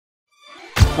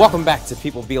Welcome back to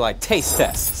People Be Like Taste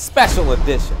Test, Special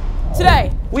Edition.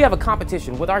 Today, we have a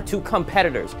competition with our two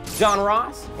competitors, John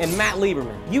Ross and Matt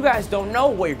Lieberman. You guys don't know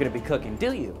what you're gonna be cooking,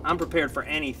 do you? I'm prepared for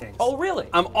anything. Oh, really?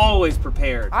 I'm always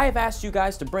prepared. I have asked you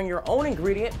guys to bring your own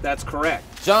ingredient. That's correct.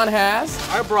 John has.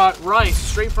 I brought rice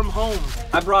straight from home.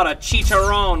 I brought a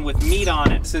chicharron with meat on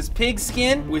it. This is pig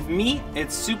skin with meat.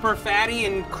 It's super fatty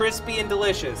and crispy and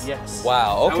delicious. Yes.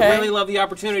 Wow, okay. I would really love the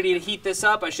opportunity to heat this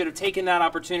up. I should have taken that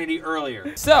opportunity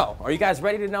earlier. So, are you guys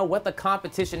ready to know what the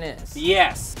competition is?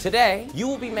 Yes. Today, you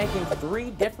will be making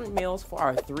 3 different meals for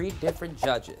our 3 different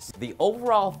judges. The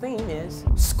overall theme is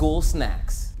school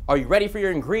snacks. Are you ready for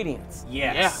your ingredients?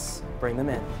 Yes. Bring them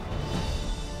in.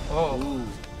 Oh, ooh,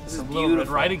 this is beautiful. Red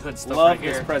Riding Hood stuff Love right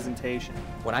here. this presentation.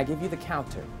 When I give you the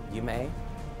counter, you may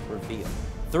reveal.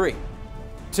 3,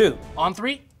 2. On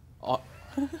 3? On,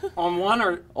 On 1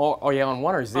 or? oh yeah, on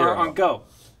 1 or 0? Or on go.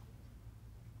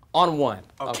 On 1.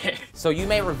 Okay. So you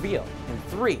may reveal in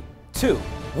 3, 2,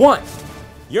 1.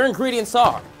 Your ingredients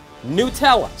are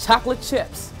Nutella, chocolate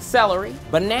chips, celery,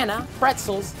 banana,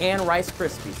 pretzels, and Rice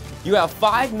Krispies. You have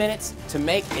 5 minutes to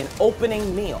make an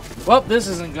opening meal. Well, this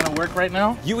isn't gonna work right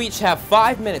now. You each have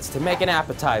 5 minutes to make an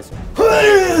appetizer.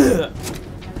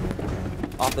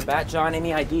 Off the bat, John,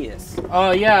 any ideas?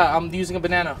 Yeah, I'm using a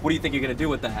banana. What do you think you're gonna do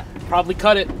with that? Probably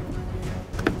cut it.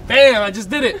 Bam, I just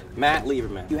did it. Matt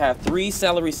Lieberman, you have 3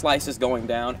 celery slices going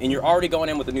down, and you're already going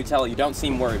in with the Nutella. You don't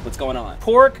seem worried. What's going on?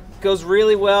 Pork goes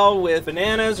really well with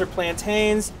bananas or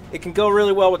plantains. It can go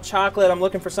really well with chocolate. I'm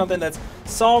looking for something that's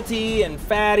salty and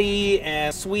fatty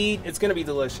and sweet. It's gonna be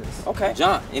delicious. Okay.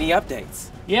 John, any updates?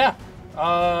 Yeah,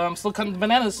 I'm still cutting the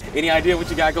bananas. Any idea what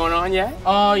you got going on yet?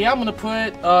 Yeah, I'm gonna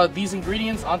put these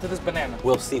ingredients onto this banana.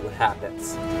 We'll see what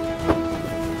happens.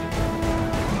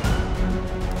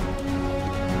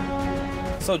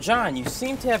 So John, you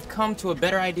seem to have come to a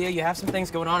better idea. You have some things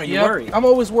going on. Are you worried? I'm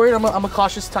always worried. I'm a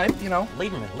cautious type, you know.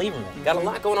 Lieberman, got a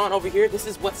lot going on over here. This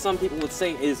is what some people would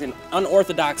say is an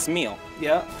unorthodox meal.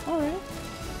 Yeah. All right.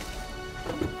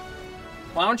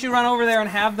 Why don't you run over there and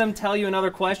have them tell you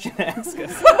another question to ask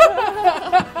us?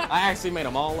 I actually made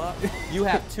them all up. You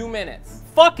have 2 minutes.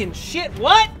 Fucking shit,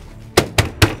 what?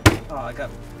 Oh, I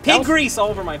got pig grease all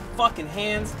over my fucking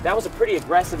hands. That was a pretty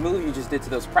aggressive move you just did to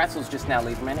those pretzels just now,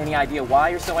 Lieberman. Any idea why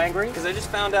you're so angry? Because I just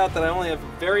found out that I only have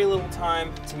very little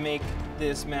time to make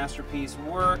this masterpiece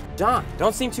work. John,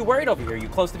 don't seem too worried over here. You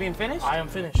close to being finished? I am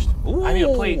finished. Ooh. I need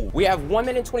a plate. We have 1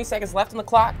 minute and 20 seconds left on the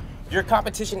clock. Your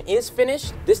competition is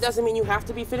finished. This doesn't mean you have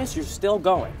to be finished. You're still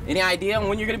going. Any idea on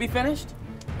when you're gonna be finished?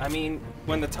 I mean,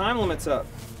 when the time limit's up.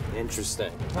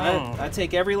 Interesting. I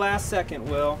take every last second,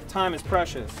 Will. Time is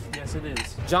precious. Yes, it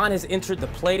is. John has entered the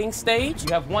plating stage.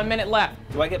 You have 1 minute left.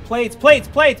 Do I get plates? Plates,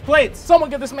 plates, plates! Someone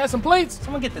get this man some plates.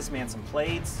 Someone get this man some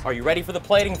plates. Are you ready for the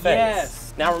plating phase?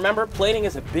 Yes. Now remember, plating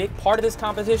is a big part of this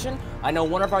competition. I know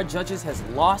one of our judges has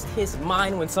lost his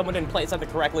mind when someone didn't plate something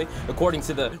correctly according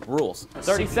to the rules.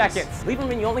 30 seconds.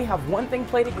 Lieberman, you only have 1 thing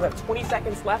plated. You have 20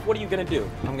 seconds left. What are you gonna do?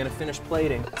 I'm gonna finish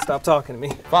plating. Stop talking to me.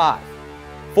 5,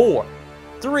 4,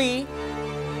 3,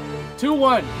 2,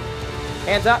 1.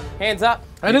 hands up, hands up.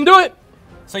 I didn't do it.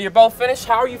 So you're both finished.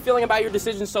 How are you feeling about your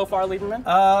decision so far, Lieberman?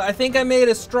 I think I made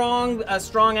a strong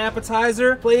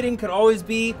appetizer. Plating could always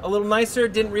be a little nicer.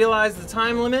 Didn't realize the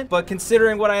time limit, but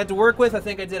considering what I had to work with, I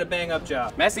think I did a bang-up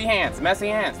job. Messy hands, messy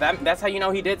hands. That's how you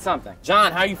know he did something.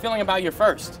 John, how are you feeling about your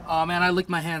first? Oh man, I licked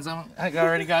my hands. I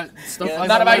already got stuff like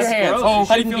Not that. about your hands. Gross.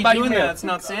 How do You you feel shouldn't about be your doing that. hands? It's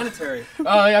not sanitary.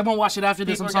 I'm gonna wash it after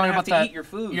this. People I'm are sorry gonna about have to that. eat your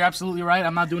food. You're absolutely right.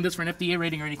 I'm not doing this for an FDA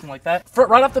rating or anything like that.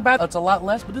 Right off the bat, it's a lot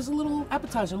less, but this is a little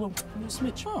appetizer, a little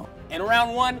smidge. Oh. And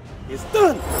round 1 is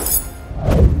done.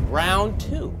 Round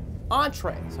 2,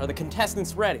 entrees. Are the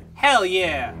contestants ready? Hell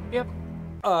yeah. Yep.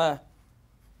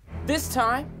 This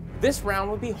time, this round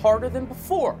will be harder than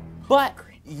before, but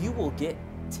you will get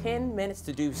 10 minutes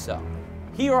to do so.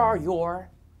 Here are your,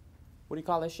 what do you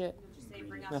call that shit? Just say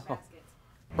bring out the baskets.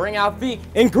 Bring out the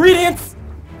ingredients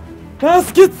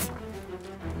baskets.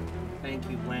 Thank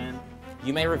you, Lan.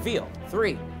 You may reveal.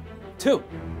 3, 2,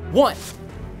 1.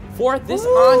 For this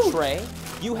entree,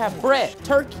 you have bread,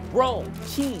 turkey, roll,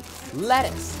 cheese,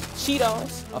 lettuce,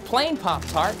 Cheetos, a plain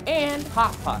Pop-Tart, and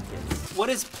Hot Pockets. What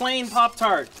is plain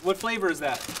Pop-Tart? What flavor is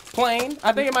that? Plain?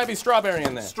 I think it might be strawberry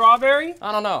in there. Strawberry?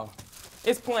 I don't know.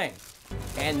 It's plain.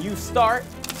 And you start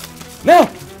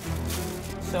now.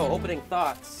 So, opening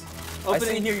thoughts. I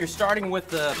see here you're starting with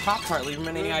the Pop-Tart,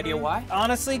 Lieberman. Any idea why?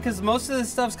 Honestly, because most of this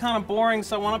stuff's kind of boring,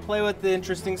 so I want to play with the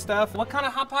interesting stuff. What kind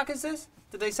of Hot Pocket is this?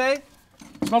 Did they say?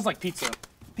 Smells like pizza.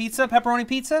 Pizza, pepperoni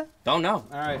pizza? Don't know.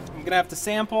 All right, I'm gonna have to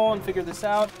sample and figure this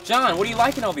out. John, what are you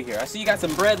liking over here? I see you got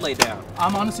some bread laid down.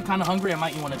 I'm honestly kind of hungry. I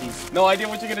might eat one of these. No idea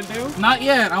what you're gonna do? Not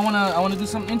yet. I wanna do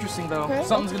something interesting though. Okay.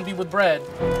 Something's gonna be with bread.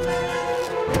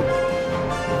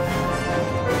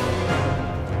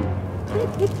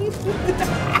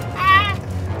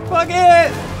 Fuck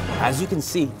it! As you can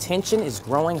see, tension is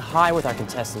growing high with our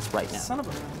contestants right now. Son of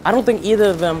a... I don't think either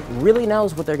of them really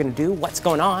knows what they're gonna do, what's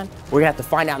going on. We're gonna have to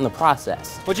find out in the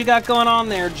process. What you got going on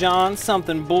there, John?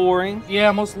 Something boring?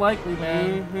 Yeah, most likely,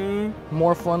 man. Mm-hmm.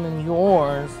 More fun than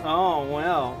yours. Oh,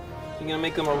 well. You gonna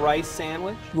make them a rice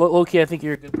sandwich? Low-key, I think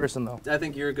you're a good person though. I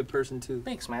think you're a good person, too.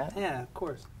 Thanks, Matt. Yeah, of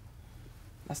course.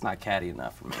 That's not catty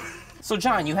enough for me. So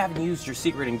John, you haven't used your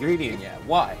secret ingredient yet.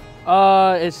 Why?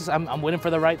 It's just I'm waiting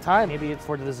for the right time. Maybe it's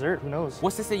for the dessert. Who knows?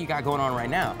 What's this that you got going on right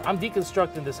now? I'm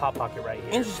deconstructing this Hot Pocket right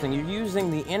here. Interesting, you're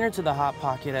using the inner to the Hot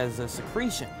Pocket as a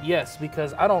secretion. Yes,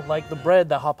 because I don't like the bread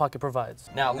that Hot Pocket provides.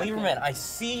 Now, Lieberman, I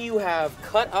see you have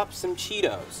cut up some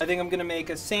Cheetos. I think I'm gonna make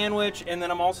a sandwich, and then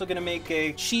I'm also gonna make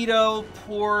a Cheeto,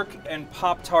 pork, and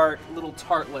Pop-Tart little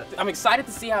tartlet. I'm excited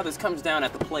to see how this comes down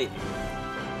at the plate.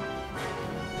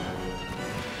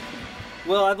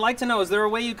 Well, I'd like to know, is there a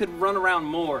way you could run around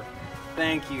more?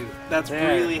 Thank you. That's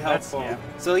really helpful. yeah.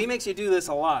 So he makes you do this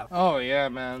a lot. Oh yeah,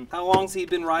 man. How long's he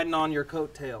been riding on your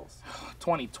coattails?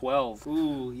 2012.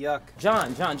 Ooh, yuck.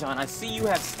 John, I see you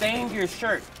have stained your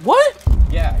shirt. What?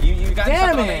 Yeah, you got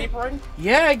Damn something on the it. apron?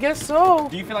 Yeah, I guess so.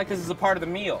 Do you feel like this is a part of the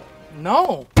meal?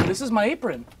 No, this is my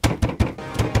apron.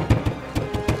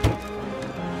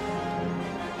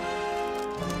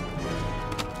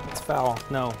 It's foul.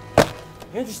 No.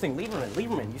 Interesting,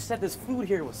 Lieberman, you said this food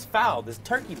here was foul, this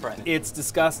turkey breast. It's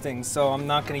disgusting, so I'm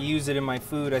not gonna use it in my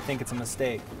food. I think it's a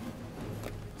mistake.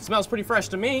 Smells pretty fresh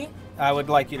to me. I would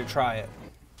like you to try it.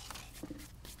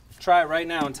 Try it right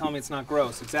now and tell me it's not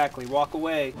gross. Exactly. Walk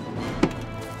away.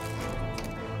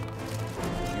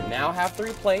 You now have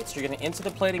 3 plates. You're gonna enter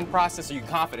the plating process. Are you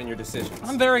confident in your decisions?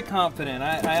 I'm very confident.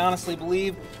 I honestly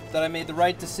believe that I made the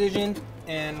right decision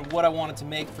and what I wanted to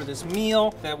make for this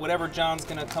meal, that whatever John's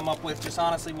gonna come up with just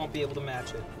honestly won't be able to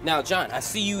match it. Now, John, I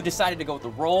see you decided to go with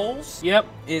the rolls. Yep.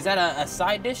 Is that a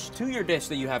side dish to your dish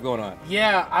that you have going on?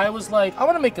 Yeah, I was like, I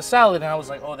want to make a salad, and I was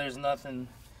like, oh, there's nothing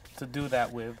to do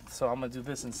that with, so I'm gonna do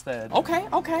this instead. Okay.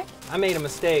 I made a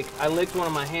mistake. I licked one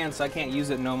of my hands, so I can't use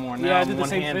it no more. Now Yeah, I I'm did the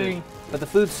same one-handed. thing. But the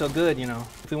food's so good, you know.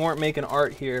 If we weren't making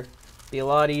art here, it'd be a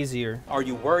lot easier. Are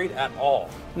you worried at all?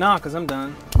 Nah, because I'm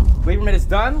done. Lieberman is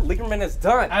done. Lieberman is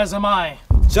done. As am I.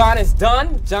 John is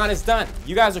done. John is done.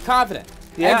 You guys are confident.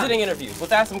 Yeah. Exiting interviews.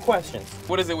 Let's ask some questions.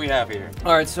 What is it we have here?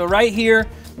 All right, so right here,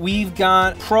 we've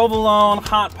got provolone,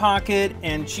 Hot Pocket,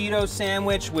 and Cheeto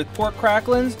sandwich with pork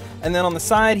cracklings. And then on the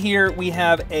side here, we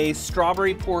have a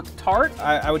strawberry pork tart.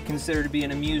 I would consider to be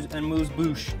an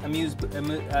amuse-bouche.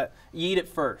 You eat it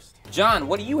first. John,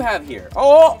 what do you have here?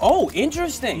 Oh,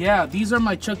 interesting. Yeah, these are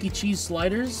my Chuck E. Cheese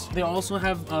sliders. They also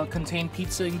have contain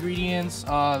pizza ingredients,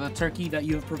 the turkey that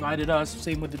you have provided us,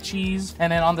 same with the cheese.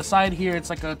 And then on the side here,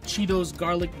 it's like a Cheetos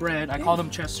garlic bread. I call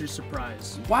them Chester's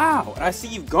Surprise. Wow. And I see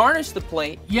you've garnished the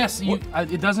plate. Yes,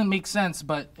 it doesn't make sense,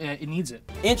 but it needs it.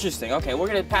 Interesting. Okay, we're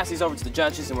gonna pass these over to the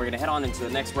judges and we're gonna head on into the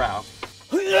next round.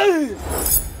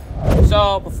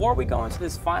 So before we go into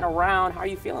this final round, how are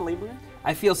you feeling, Lieberman?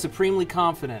 I feel supremely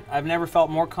confident. I've never felt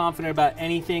more confident about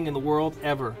anything in the world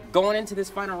ever. Going into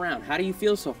this final round, how do you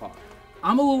feel so far?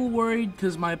 I'm a little worried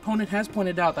because my opponent has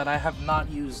pointed out that I have not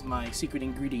used my secret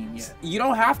ingredient yet. You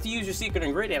don't have to use your secret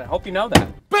ingredient. I hope you know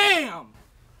that. BAM!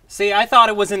 See, I thought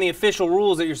it was in the official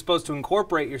rules that you're supposed to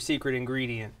incorporate your secret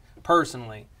ingredient,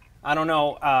 personally. I don't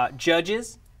know,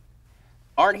 judges?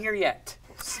 Aren't here yet.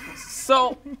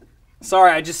 So,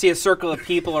 Sorry, I just see a circle of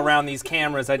people around these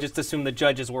cameras. I just assumed the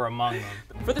judges were among them.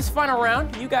 for this final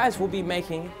round, you guys will be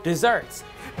making desserts.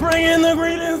 Bring in the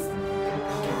ingredients.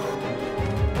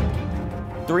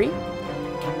 3,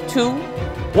 2,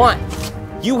 1.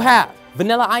 You have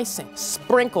vanilla icing,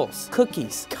 sprinkles,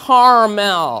 cookies,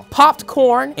 caramel, popped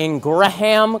corn, and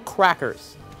graham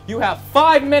crackers. You have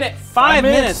 5 minutes. 5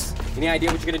 minutes. Any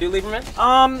idea what you're gonna do,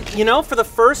 Lieberman? You know, for the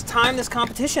first time this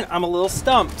competition, I'm a little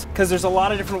stumped because there's a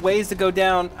lot of different ways to go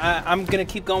down. I'm gonna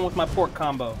keep going with my pork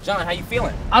combo. John, how you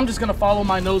feeling? I'm just gonna follow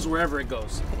my nose wherever it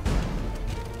goes.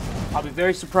 I'll be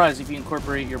very surprised if you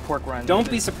incorporate your pork rind. Don't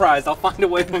be surprised. I'll find a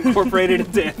way to incorporate it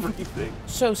into everything.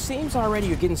 So seems already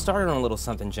you're getting started on a little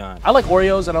something, John. I like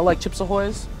Oreos and I like Chips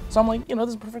Ahoy's, so I'm like, you know, this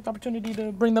is a perfect opportunity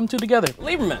to bring them two together.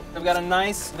 Lieberman. I've got a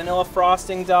nice vanilla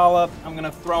frosting dollop. I'm gonna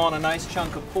throw on a nice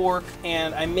chunk of pork,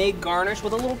 and I may garnish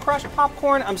with a little crushed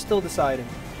popcorn. I'm still deciding.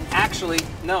 Actually,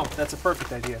 no, that's a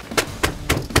perfect idea.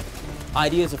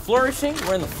 Ideas are flourishing.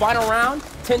 We're in the final round.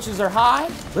 Tensions are high.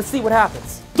 Let's see what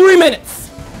happens. 3 minutes.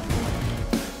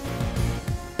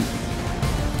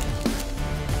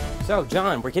 So,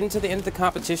 John, we're getting to the end of the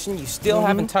competition. You still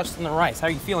haven't touched on the rice. How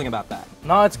are you feeling about that?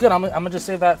 No, it's good. I'm gonna just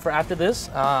save that for after this.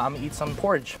 I'm gonna eat some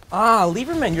porridge. Ah,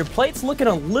 Lieberman, your plate's looking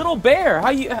a little bare.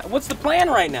 What's the plan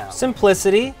right now?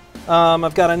 Simplicity.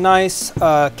 I've got a nice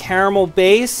caramel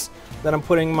base that I'm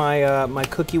putting my my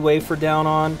cookie wafer down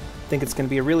on. I think it's going to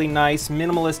be a really nice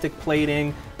minimalistic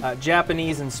plating,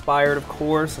 Japanese inspired, of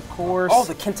course. Oh,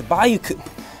 the Kentabayu.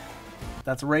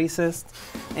 That's racist.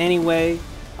 Anyway,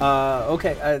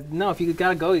 okay. No, if you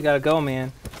gotta go, you gotta go,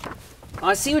 man. Oh,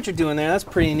 I see what you're doing there. That's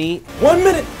pretty neat. 1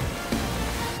 minute.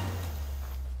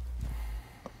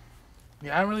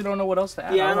 Yeah, I really don't know what else to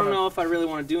add. Yeah, I don't know if I really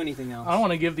want to do anything else. I don't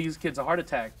want to give these kids a heart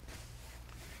attack.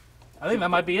 I think that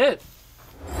might be it.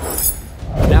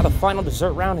 Now the final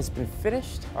dessert round has been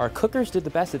finished. Our cookers did the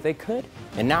best that they could,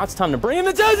 and now it's time to bring in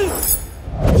the judges.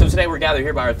 So today we're gathered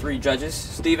here by our 3 judges: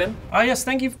 Stephen. Oh yes,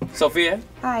 thank you. Sophia.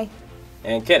 Hi.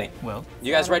 And Kenny. Well,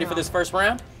 You guys ready for this first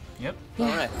round? yep. All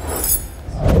right.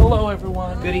 Hello,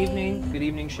 everyone. Good evening. Good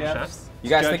evening, chefs. Chefs. You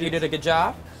guys think you did a good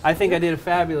job? I think I did a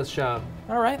fabulous job.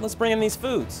 All right, let's bring in these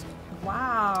foods.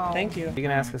 Wow. Thank you. You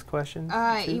gonna ask us questions?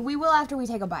 We will after we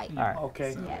take a bite. All right.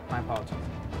 Okay. Yeah. My apologies.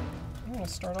 I'm gonna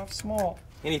start off small.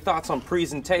 Any thoughts on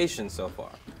presentation so far?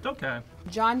 Okay.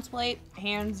 John's plate,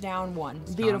 hands down, 1.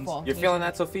 It's beautiful. You're feeling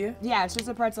that, Sophia? Yeah, it's just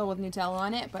a pretzel with Nutella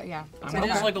on it, but yeah. It's I'm okay.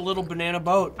 just like a little banana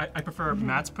boat. I prefer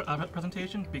Matt's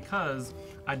presentation because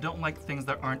I don't like things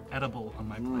that aren't edible on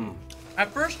my plate.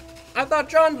 At first, I thought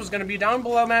John's was gonna be down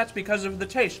below Matt's because of the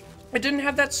taste. It didn't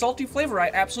have that salty flavor I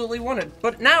absolutely wanted.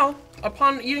 But now,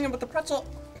 upon eating it with the pretzel,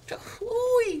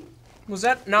 ooh, was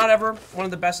that not ever one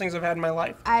of the best things I've had in my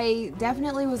life? I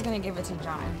definitely was gonna give it to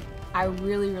John. I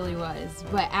really, really was.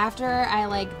 But after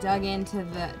I dug into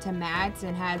to Matt's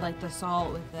and had the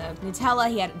salt with the Nutella,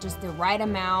 he had just the right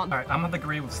amount. All right, I'm gonna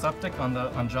agree with Septic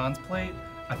on John's plate.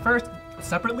 At first,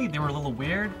 separately, they were a little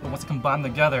weird, but once combined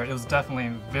together, it was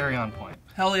definitely very on point.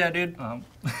 Hell yeah, dude.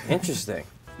 Interesting.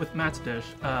 With Matt's dish,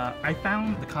 I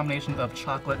found the combination of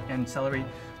chocolate and celery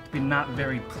to be not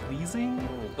very pleasing.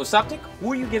 So, Septic,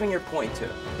 who are you giving your point to?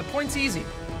 The point's easy.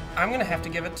 I'm gonna have to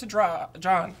give it to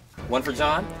John. 1 for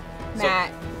John? Matt.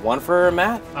 1 for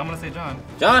Matt? I'm gonna say John.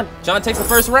 John takes the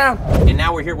first round. And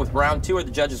now we're here with round 2. Are the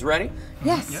judges ready?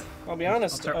 Yes. Yep. I'll be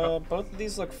honest, both of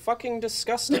these look fucking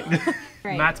disgusting.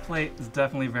 Right. Matt's plate is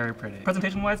definitely very pretty.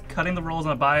 Presentation-wise, cutting the rolls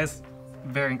on a bias,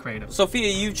 very creative. Sophia,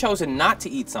 you've chosen not to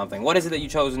eat something. What is it that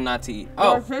you've chosen not to eat?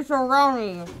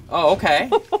 Pepperoni. Oh, okay.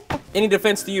 Any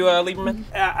defense to you, Lieberman?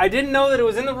 I didn't know that it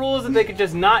was in the rules that they could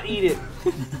just not eat it.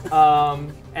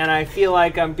 And I feel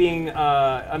like I'm being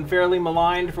unfairly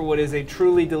maligned for what is a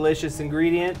truly delicious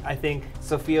ingredient. I think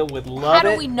Sophia would love How do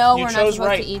it. we know You we're not chose supposed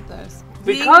right. to eat those?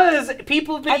 Because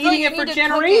people have I been feel eating like it you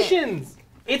for need to cook it.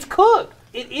 it's cooked.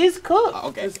 It is cooked.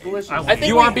 Okay. It's delicious. I think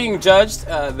You are being judged.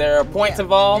 There are points And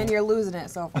involved. you're losing it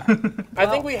so far. I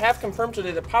think we have confirmed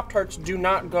today that Pop-Tarts do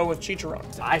not go with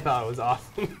chicharrones. I thought it was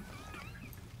awesome.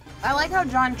 I like how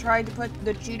John tried to put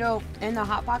the Cheeto in the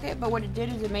Hot Pocket, but what it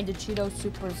did is it made the Cheeto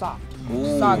super soft.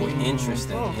 Ooh, Soggy.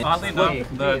 interesting. Oddly Interesting.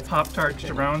 enough, the Pop-Tart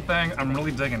Chicharron thing, I'm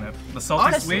really digging it. The salty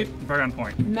Honestly. sweet, very on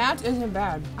point. Matt isn't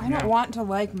bad. I don't Yeah. want to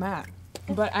like Matt,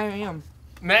 but I am.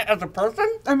 Matt as a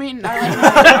person? I mean, I like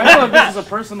Matt. I feel like this is a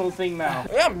personal thing now.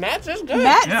 Yeah, Matt's is good.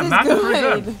 Matt's Yeah, is Matt's is pretty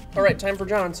good. good. All right, time for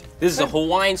John's. This is a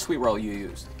Hawaiian sweet roll you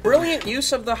used. Brilliant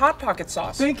use of the Hot Pocket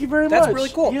sauce. Thank you very much. That's really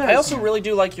cool. Yes. I also really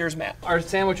do like yours, Matt. Our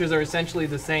sandwiches are essentially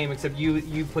the same, except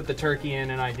you put the turkey in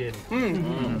and I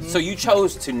didn't. So you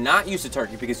chose to not use the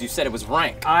turkey because you said it was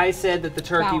rank. I said that the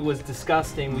turkey Foul. was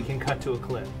disgusting. We can cut to a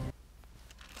clip.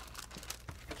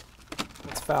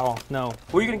 It's foul. No.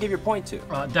 Who are you going to give your point to?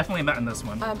 Definitely Matt in this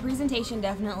one. Presentation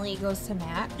definitely goes to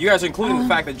Matt. You guys are including the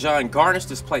fact that John garnished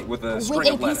his plate with a With string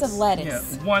a of piece lettuce. of Yeah,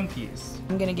 lettuce. one piece.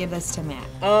 I'm gonna give this to Matt.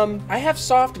 I have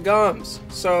soft gums,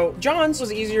 so John's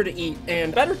was easier to eat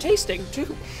and better tasting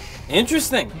too.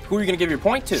 Interesting. Who are you going to give your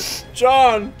point to?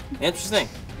 John, Interesting.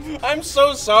 I'm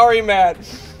so sorry, Matt.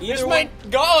 It's Either my way,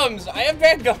 gums. I have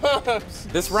bad gums.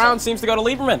 this round seems to go to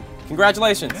Lieberman.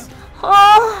 Congratulations.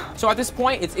 So at this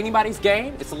point, it's anybody's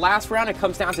game. It's the last round. It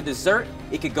comes down to dessert.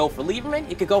 It could go for Lieberman.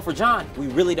 It could go for John. We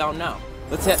really don't know.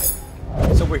 Let's hit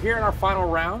it. So we're here in our final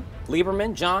round.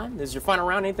 Lieberman, John, this is your final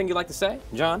round. Anything you'd like to say?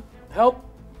 John? Help.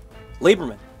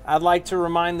 Lieberman. I'd like to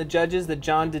remind the judges that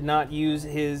John did not use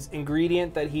his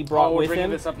ingredient that he brought with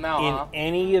him this up now, in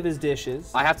any of his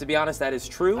dishes. I have to be honest, that is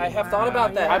true. I have thought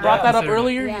about that. I brought that up Considered it.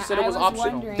 earlier. Yeah, You said it I was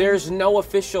optional. wondering. There's no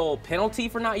official penalty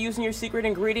for not using your secret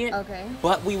ingredient. Okay.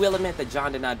 But we will admit that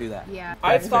John did not do that. Yeah.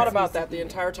 I've thought about that the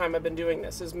entire time I've been doing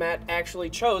this, is Matt actually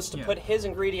chose to put his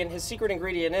ingredient, his secret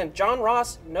ingredient in. John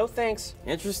Ross, no thanks.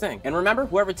 Interesting. And remember,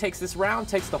 whoever takes this round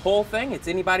takes the whole thing. It's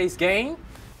anybody's game.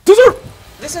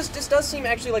 This does seem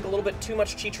actually like a little bit too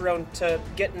much chicharron to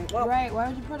get in. Well, Right, why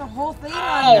would you put a whole thing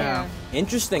on there?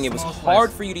 Interesting. It was Small hard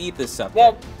slice. for you to eat this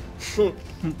subject. well,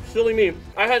 silly me.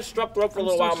 I had strep throat for a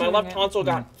little still while. My chewing left it. tonsil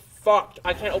got fucked.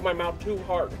 I can't open my mouth too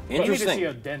hard. But Interesting.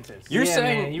 a dentist. You're yeah,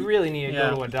 saying man, you really need to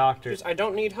go to a doctor. I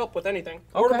don't need help with anything.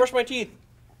 Or to Okay. brush my teeth.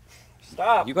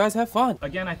 Stop. you guys have fun.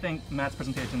 Again, I think Matt's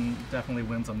presentation definitely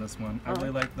wins on this one. I really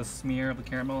like the smear of the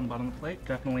caramel on the bottom of the plate.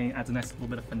 Definitely adds a nice little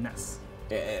bit of finesse.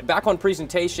 Back on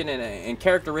presentation and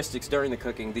characteristics during the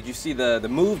cooking, did you see the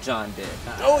move John did?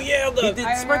 Oh yeah, He did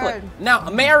I sprinkle it. heard. Now,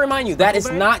 may I remind you, that is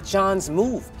Sprinkle not John's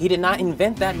move. He did not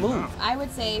invent that move. I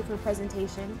would say for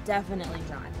presentation, definitely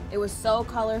John. It was so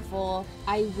colorful.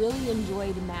 I really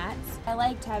enjoyed Matt's. I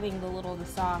liked having the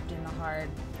soft and the hard.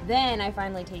 Then I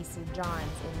finally tasted John's,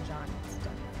 and John's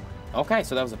definitely. Okay,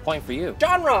 so that was a point for you.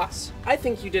 John Ross, I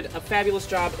think you did a fabulous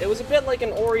job. It was a bit like an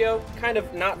Oreo, kind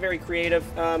of not very creative.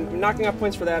 Knocking off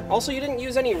points for that. Also, you didn't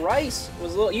use any rice. It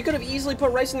was a little, you could have easily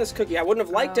put rice in this cookie. I wouldn't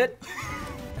have liked it.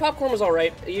 Popcorn was all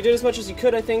right. You did as much as you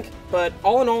could, I think. But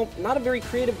all in all, not a very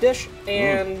creative dish,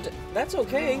 and that's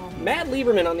okay. Matt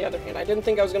Lieberman, on the other hand, I didn't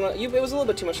think I was gonna. It was a little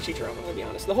bit too much chicharron, I'm gonna be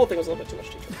honest. The whole thing was a little bit too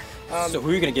much chicharron. So who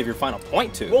are you going to give your final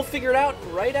point to? We'll figure it out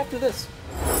right after this.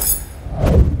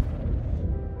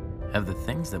 Have the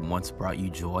things that once brought you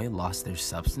joy lost their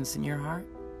substance in your heart?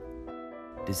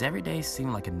 Does every day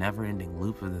seem like a never-ending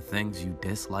loop of the things you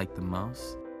dislike the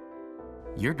most?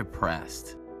 You're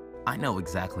depressed. I know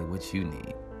exactly what you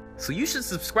need. So you should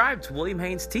subscribe to William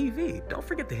Haynes TV. Don't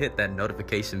forget to hit that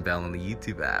notification bell on the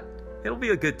YouTube app. It'll be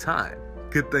a good time.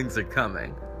 Good things are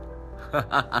coming.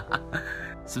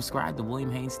 Subscribe to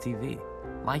William Haynes TV.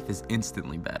 Life is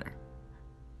instantly better.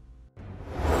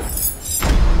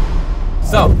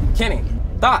 So, Kenny,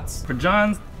 thoughts? For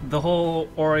John's, the whole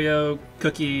Oreo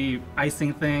cookie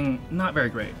icing thing, not very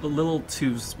great. A little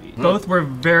too sweet. Both were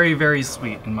very, very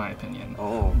sweet, in my opinion.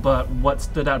 Oh. But what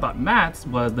stood out about Matt's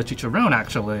was the chicharron,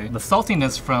 actually. The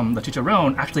saltiness from the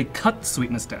chicharron actually cut the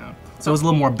sweetness down. So it was a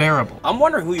little more bearable. I'm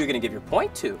wondering who you're going to give your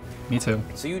point to. Me too.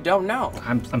 So you don't know.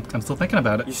 I'm still thinking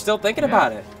about it. You're still thinking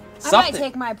about it. I might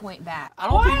take my point back. I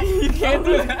don't think you can't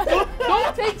do that.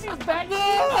 Don't take these back.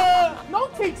 No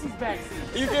takes these back.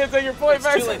 You can't take your point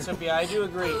back. Too late, Sophia. I do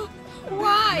agree.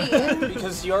 Why?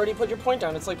 Because you already put your point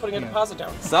down. It's like putting a deposit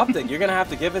down. Something. You're going to have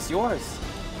to give us yours.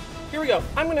 Here we go.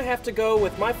 I'm going to have to go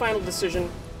with my final decision,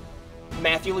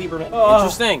 Matthew Lieberman.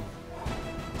 Interesting.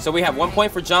 So we have 1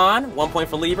 point for John, 1 point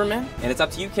for Lieberman, and it's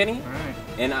up to you, Kenny. All right.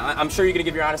 And I'm sure you're going to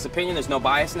give your honest opinion. There's no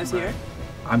biasness here.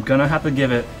 I'm gonna have to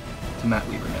give it to Matt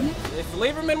Lieberman. If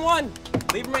Lieberman won,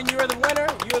 Lieberman, you are the winner.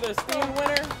 You are the esteemed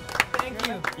winner. Thank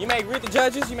you. You may greet the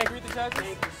judges. You may greet the judges.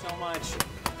 Thank you so much.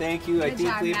 Thank you. I Good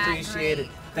job, deeply Matt. appreciate it. Great.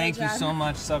 Thank Good you job. so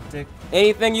much, Suptic.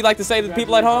 Anything you'd like to say to the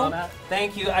people at home?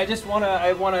 Thank you.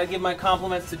 I wanna give my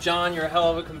compliments to John. You're a hell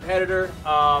of a competitor,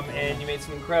 and you made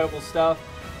some incredible stuff.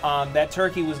 That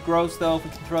turkey was gross, though. If we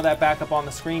can throw that back up on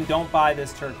the screen, don't buy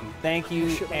this turkey. Thank you,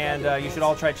 and you should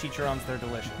all try chicharrones. They're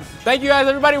delicious. Thank you guys,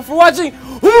 everybody, for watching.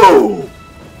 Woo!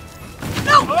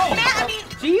 No, Matt, I mean,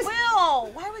 Will,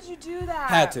 why would you do that?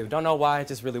 Had to. Don't know why. I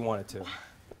just really wanted to.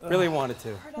 Really wanted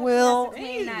to. Will,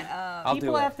 Clean that up. I'll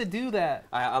people do it. have to do that.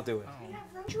 I'll do it.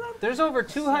 There's over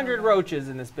 200 roaches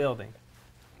in this building.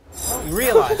 You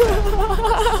realize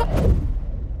that?